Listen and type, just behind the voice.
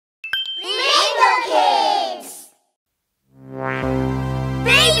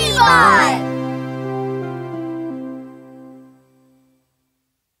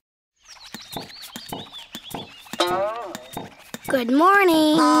Good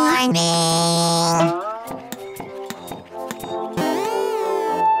morning. Morning.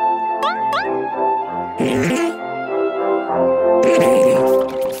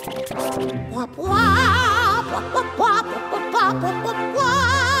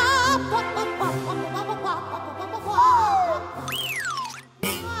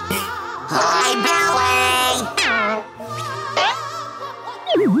 Hi, Billy.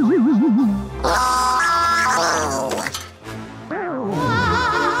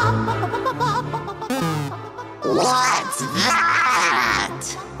 What's that?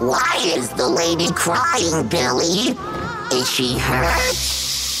 Why is the lady crying, Billy? Is she hurt?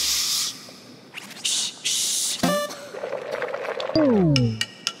 Shh.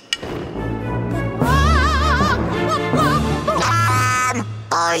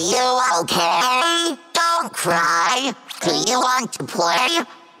 Are you okay? Don't cry. Do you want to play?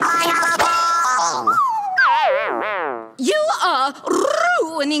 I have a ball. You are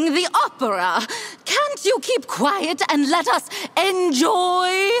ruining the opera. Can't you keep quiet and let us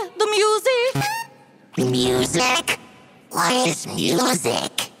enjoy the music? Music? What is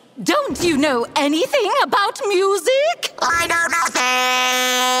music? Don't you know anything about music? I know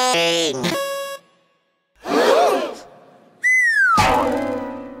nothing.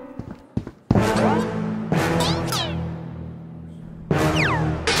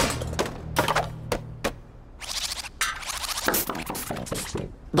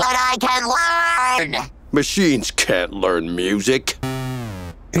 But I can learn! Machines can't learn music.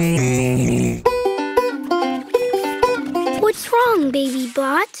 What's wrong, Baby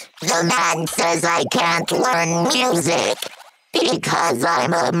Bot? The man says I can't learn music because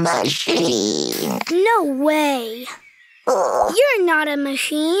I'm a machine. No way. You're not a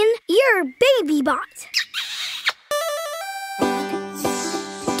machine. You're Baby Bot.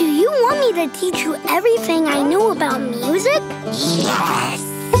 Do you want me to teach you everything I know about music? Yes.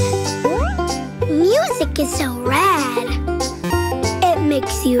 Music is so rad. It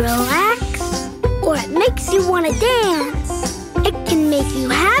makes you relax, or it makes you want to dance. It can make you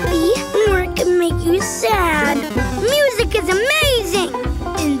happy, or it can make you sad. Music is amazing,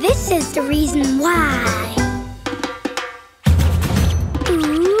 and this is the reason why.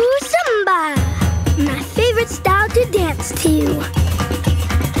 Ooh, samba! My favorite style to dance to.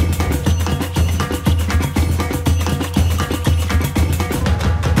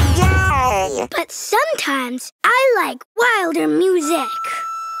 But sometimes I like wilder music,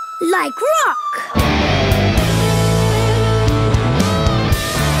 like rock.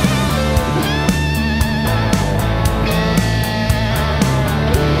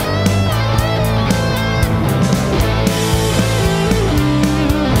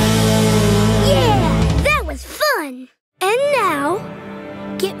 Yeah, that was fun. And now,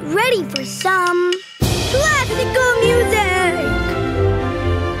 get ready for some classical music.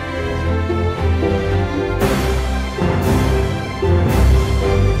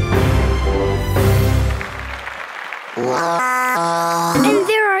 Wow. And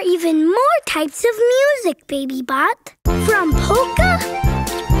there are even more types of music, Baby Bot. From polka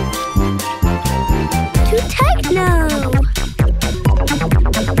to techno.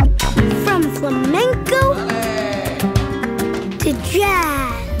 From flamenco to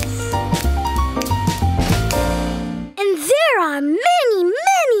jazz. And there are many,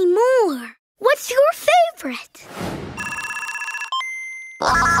 many more. What's your favorite?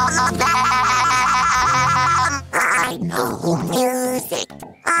 All of them. I know music.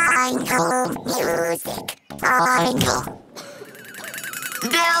 I know music. I know.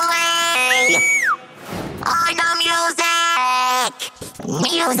 Billy! I know music!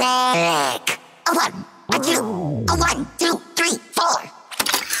 Music! A 1, a 2, a 1, 2, 3, 4.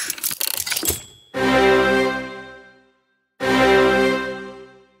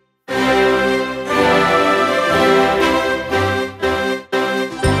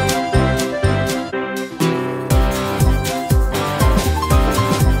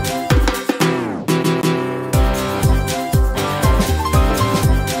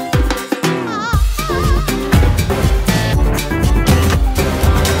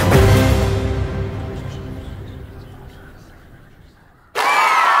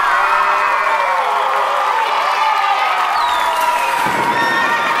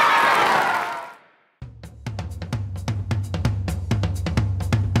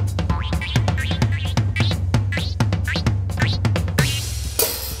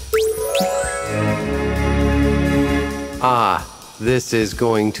 This is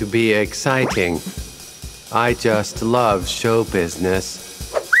going to be exciting. I just love show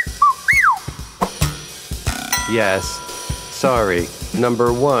business. Yes, sorry.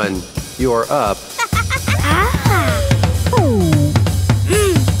 Number 1, you're up. Ah!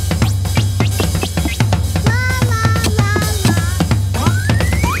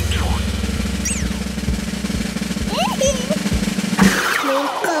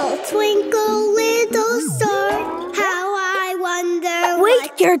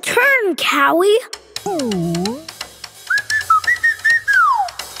 Wait your turn, Cowie.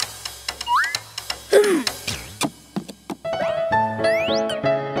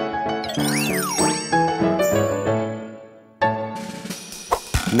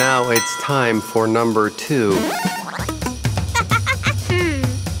 Now it's time for number 2.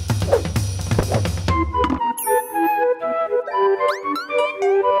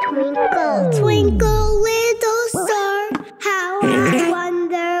 Twinkle, twinkle, little star, how I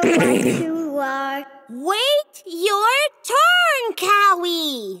wonder what you are. Wait your turn,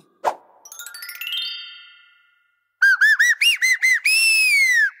 Cowie.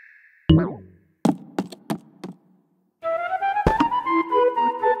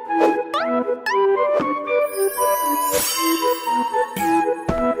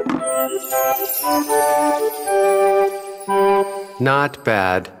 Not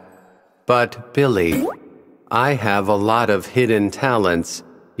bad. But, Billy, I have a lot of hidden talents,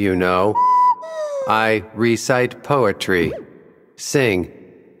 you know. I recite poetry, sing,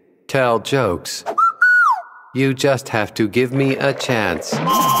 tell jokes. You just have to give me a chance.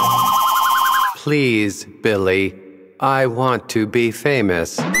 Please, Billy, I want to be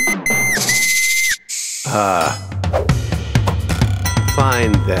famous.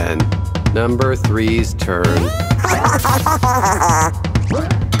 Fine then. Number 3's turn.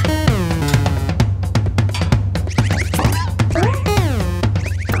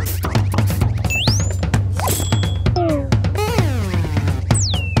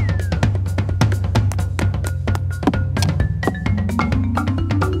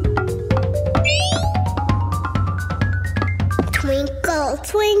 Twinkle,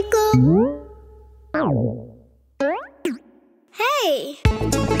 twinkle. Hey!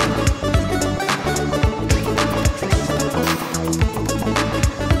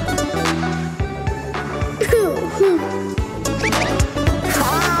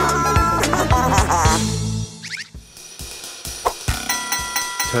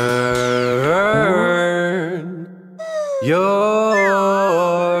 Turn.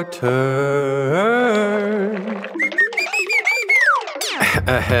 Your turn.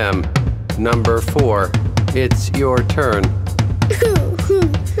 Ahem. Number 4. It's your turn.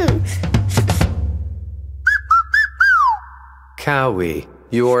 Cowie,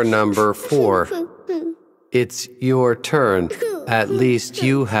 you're number 4. It's your turn. At least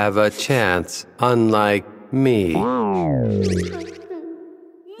you have a chance, unlike me. Now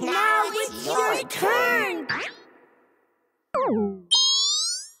it's your turn.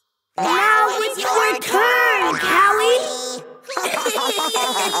 Now it's your turn, Cowie.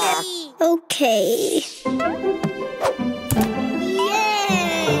 Okay.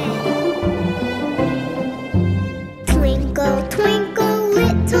 Yay! Twinkle, twinkle,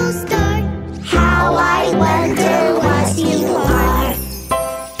 little star, how I wonder what you are.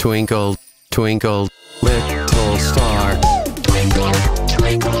 Twinkle, twinkle, little star. Twinkle,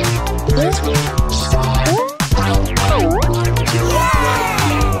 twinkle, little star.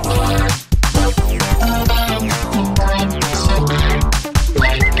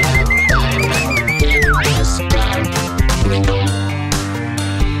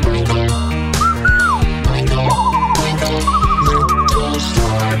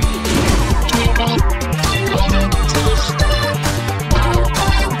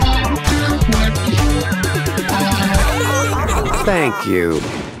 Thank you.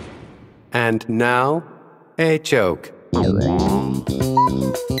 And now, a joke.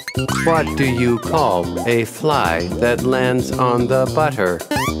 What do you call a fly that lands on the butter?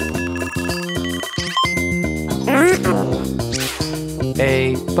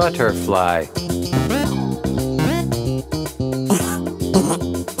 A butterfly.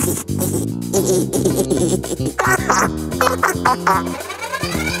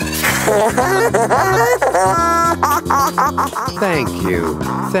 Thank you,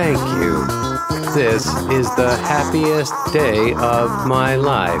 thank you. This is the happiest day of my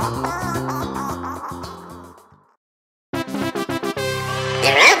life.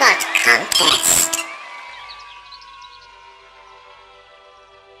 The robot contest.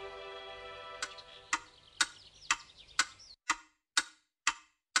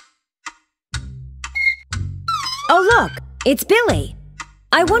 Oh, look, it's Billy.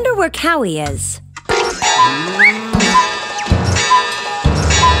 I wonder where Cowie is.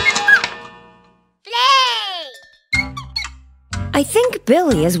 I think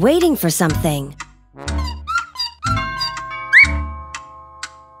Billy is waiting for something.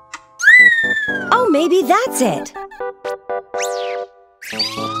 Oh, maybe that's it.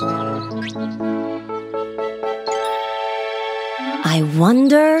 I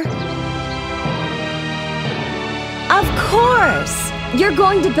wonder... Of course! You're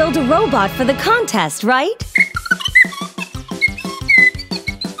going to build a robot for the contest, right?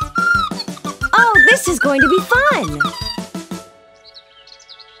 Oh, this is going to be fun!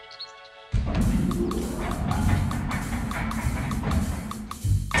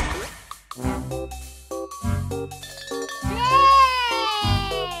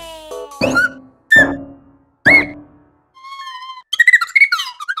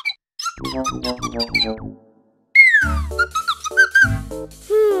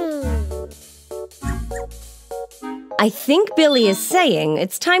 I think Billy is saying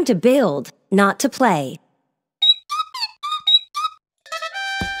it's time to build, not to play.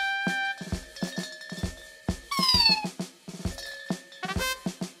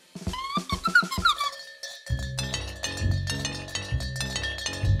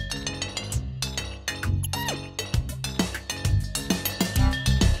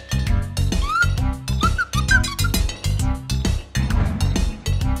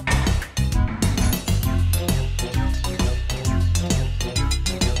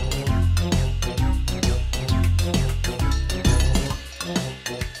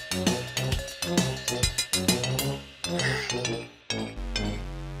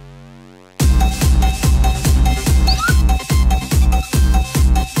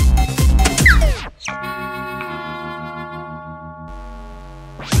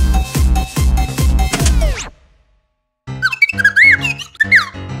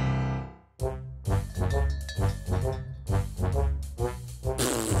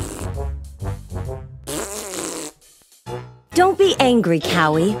 Don't be angry,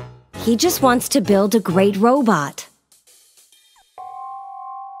 Cowie. He just wants to build a great robot.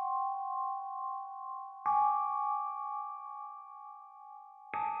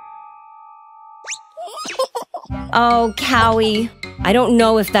 Oh, Cowie. I don't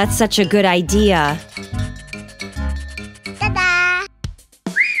know if that's such a good idea. Ta-da!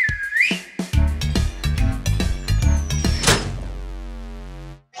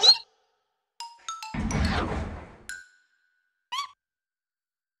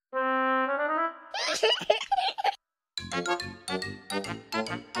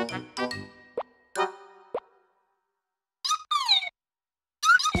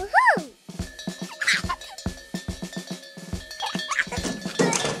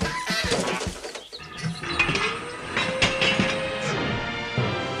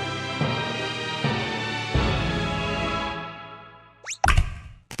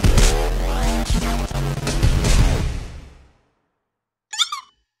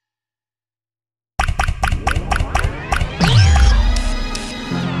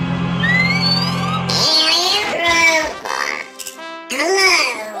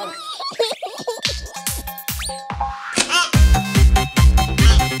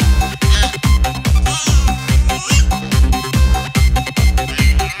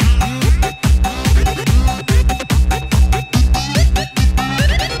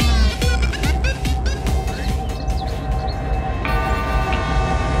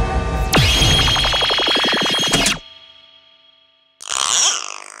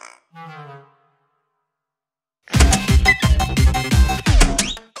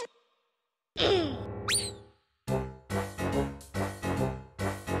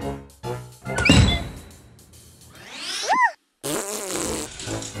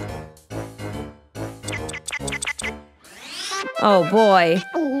 Oh boy.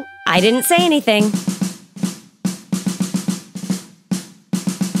 I didn't say anything.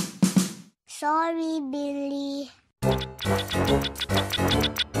 Sorry, Billy.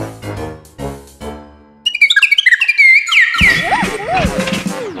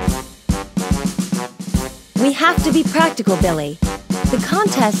 We have to be practical, Billy. The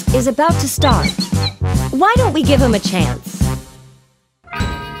contest is about to start. Why don't we give him a chance?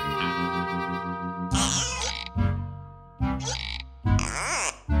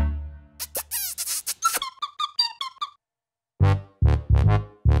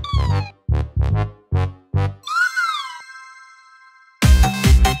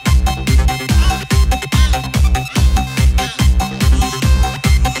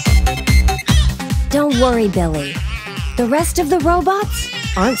 Don't worry, Billy. The rest of the robots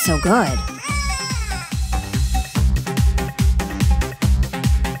aren't so good.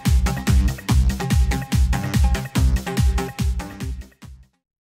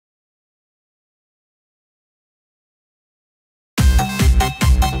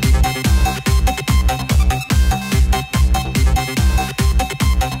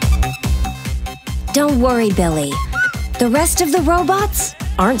 Don't worry, Billy. The rest of the robots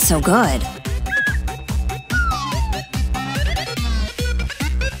aren't so good.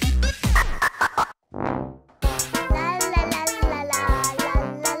 La la la la la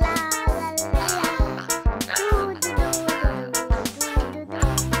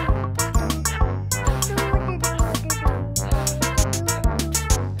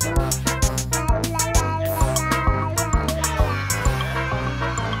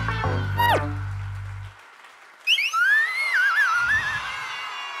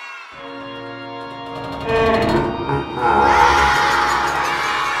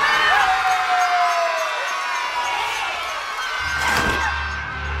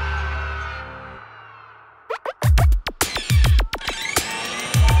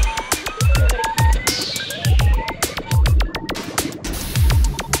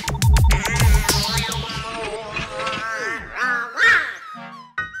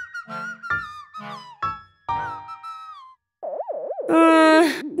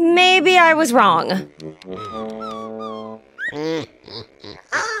I was wrong.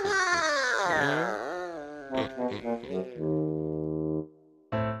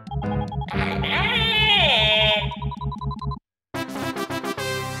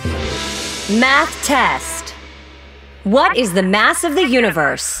 Math test. What is the mass of the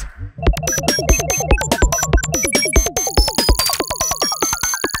universe?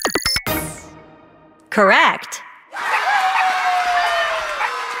 Correct.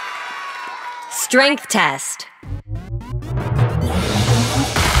 Strength test.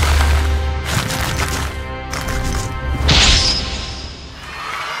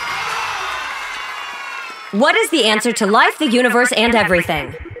 What is the answer to life, the universe, and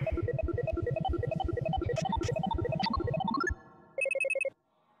everything?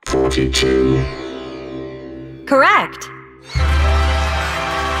 Correct.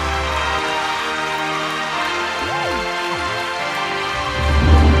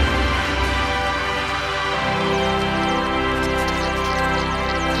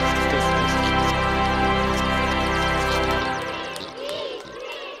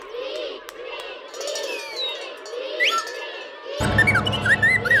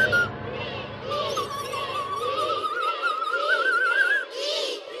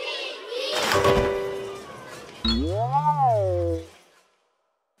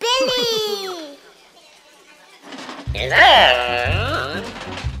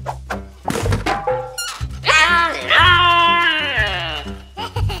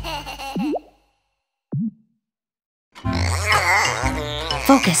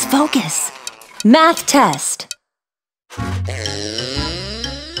 Focus, focus. Math test.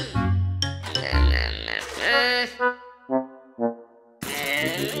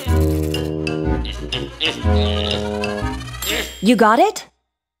 You got it?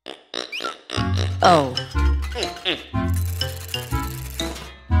 Oh.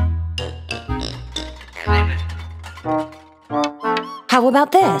 How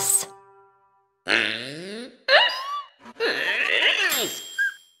about this?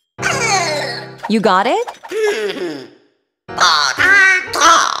 You got it?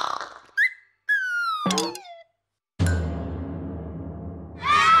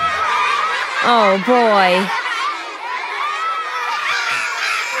 Oh boy.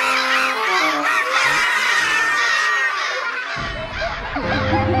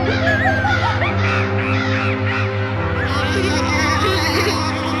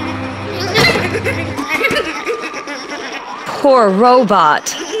 Poor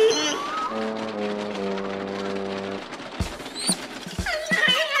robot.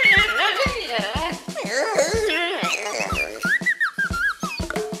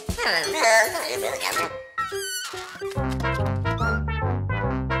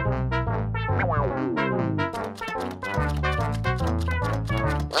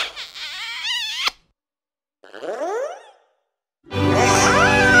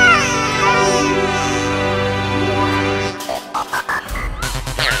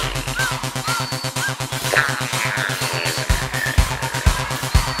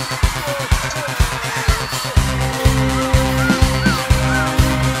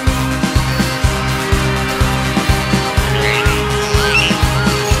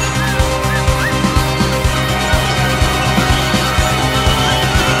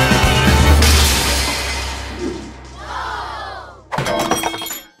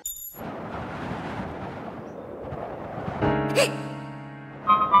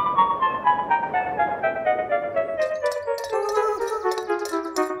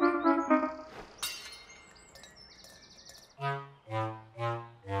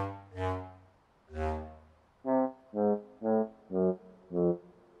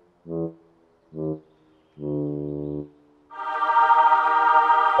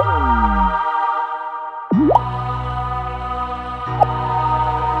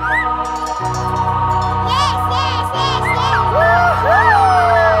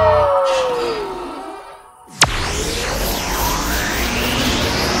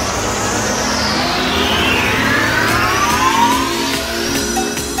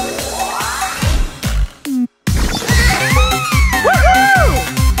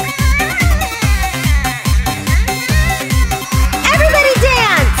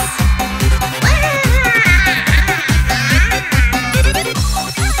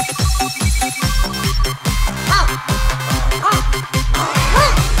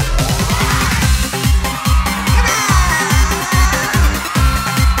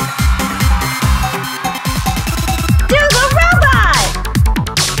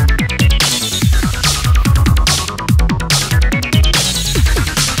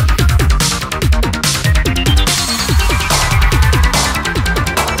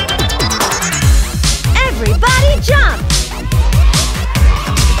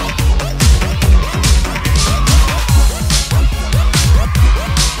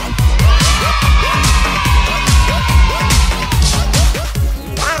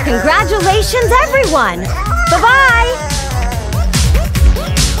 Congratulations, everyone! Bye-bye!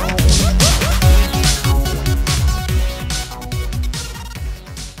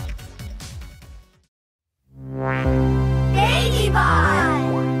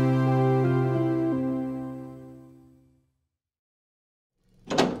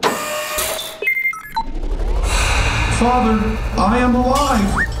 Father, I am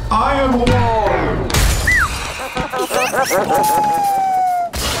alive! I am alive!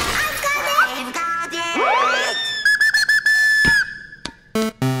 I've got it!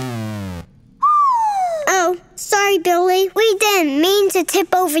 Oh, sorry, Billy. We didn't mean to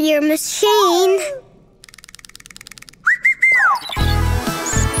tip over your machine.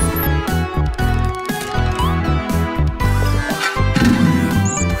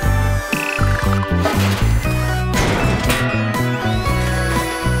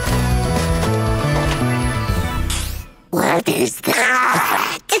 What is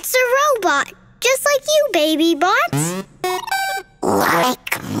that? It's a robot, just like you, baby bots.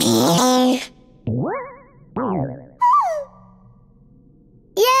 Like me?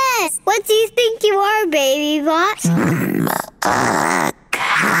 Yes, what do you think you are, baby bot? A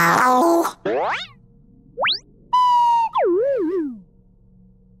cow?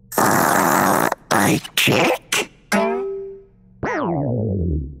 A chick?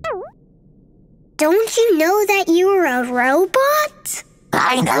 Don't you know that you are a robot?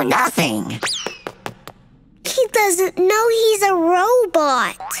 I know nothing. He doesn't know he's a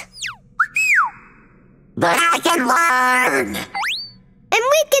robot. But I can learn. And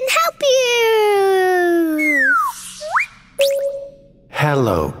we can help you.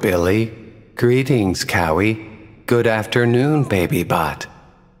 Hello, Billy. Greetings, Cowie. Good afternoon, baby bot.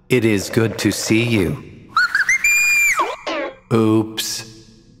 It is good to see you. Oops.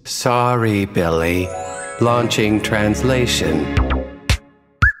 Sorry, Billy. Launching translation.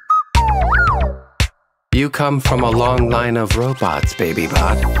 You come from a long line of robots, baby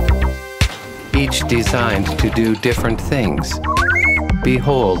bot. Each designed to do different things.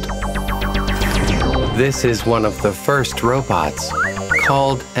 Behold, this is one of the first robots,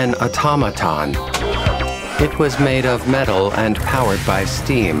 called an automaton. It was made of metal and powered by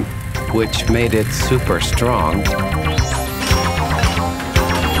steam, which made it super strong.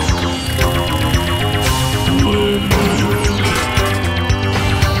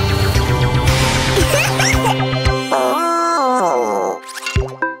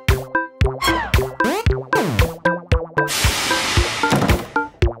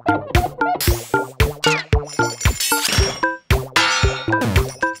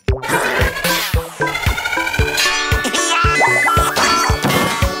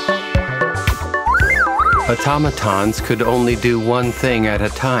 Automatons could only do one thing at a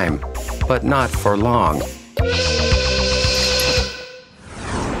time, but not for long.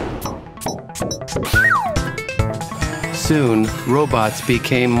 Soon, robots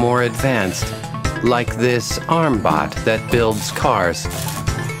became more advanced, like this arm bot that builds cars.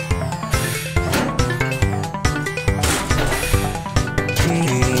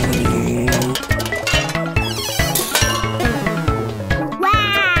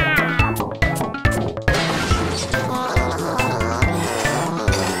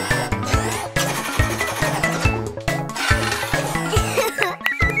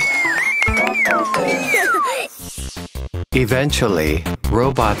 Eventually,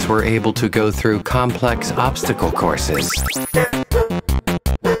 robots were able to go through complex obstacle courses.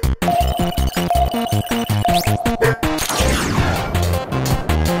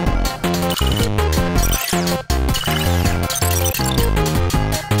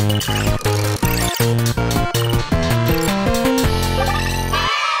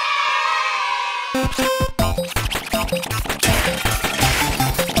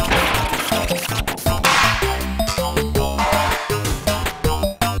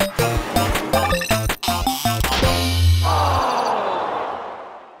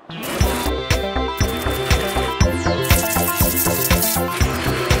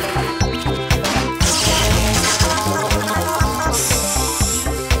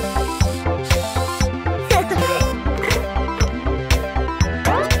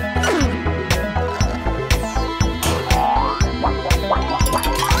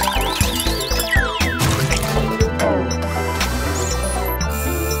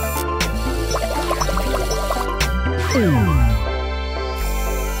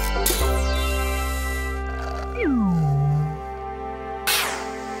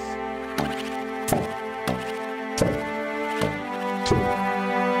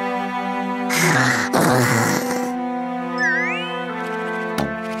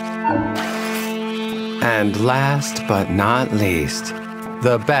 And last but not least,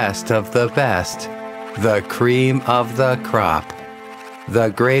 the best of the best, the cream of the crop, the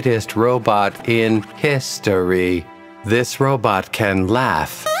greatest robot in history. This robot can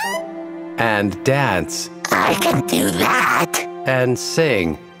laugh and dance. I can do that. And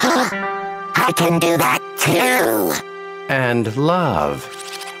sing. I can do that too. And love.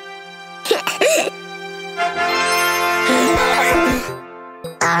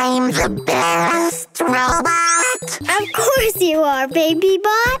 I'm the best robot. Of course you are, baby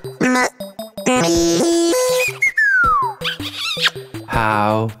bot. Me?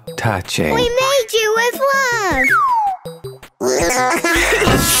 How touching. We made you with love.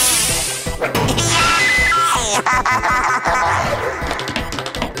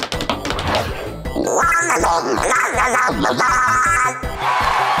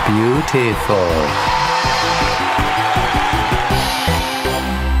 Beautiful.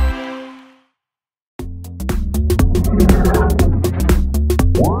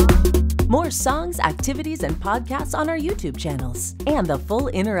 More songs, activities, and podcasts on our YouTube channels, and the full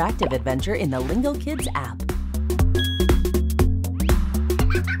interactive adventure in the Lingokids app.